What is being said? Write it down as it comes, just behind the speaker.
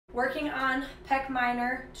Working on pec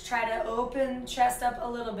minor to try to open chest up a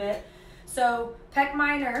little bit. So pec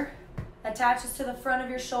minor attaches to the front of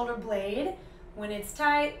your shoulder blade. When it's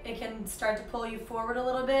tight, it can start to pull you forward a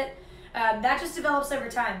little bit. That just develops over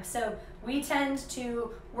time. So we tend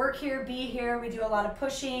to work here, be here. We do a lot of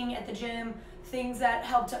pushing at the gym, things that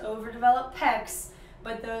help to overdevelop pecs,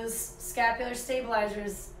 but those scapular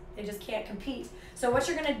stabilizers, they just can't compete. So what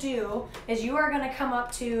you're gonna do is you are gonna come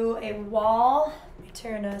up to a wall. Let me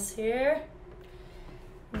turn us here.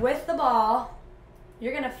 With the ball,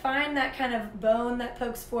 you're gonna find that kind of bone that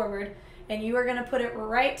pokes forward, and you are gonna put it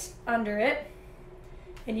right under it,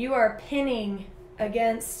 and you are pinning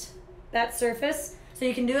against that surface. So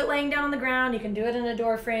you can do it laying down on the ground, you can do it in a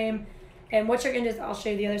door frame, and what you're gonna do is, I'll show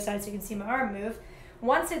you the other side so you can see my arm move.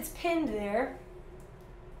 Once it's pinned there,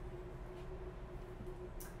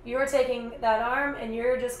 you're taking that arm and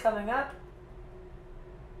you're just coming up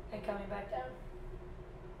and coming back down.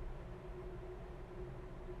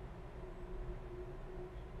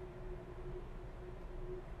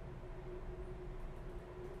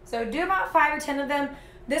 So do about 5 or 10 of them.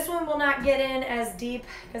 This one will not get in as deep,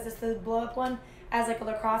 because it's the blow up one, as like a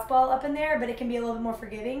lacrosse ball up in there, but it can be a little bit more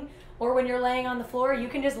forgiving. Or when you're laying on the floor, you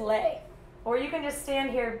can just lay. Or you can just stand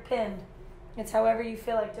here pinned. It's however you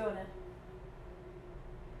feel like doing it.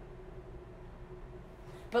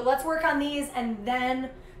 But let's work on these and then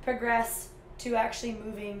progress to actually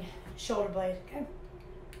moving shoulder blade, okay?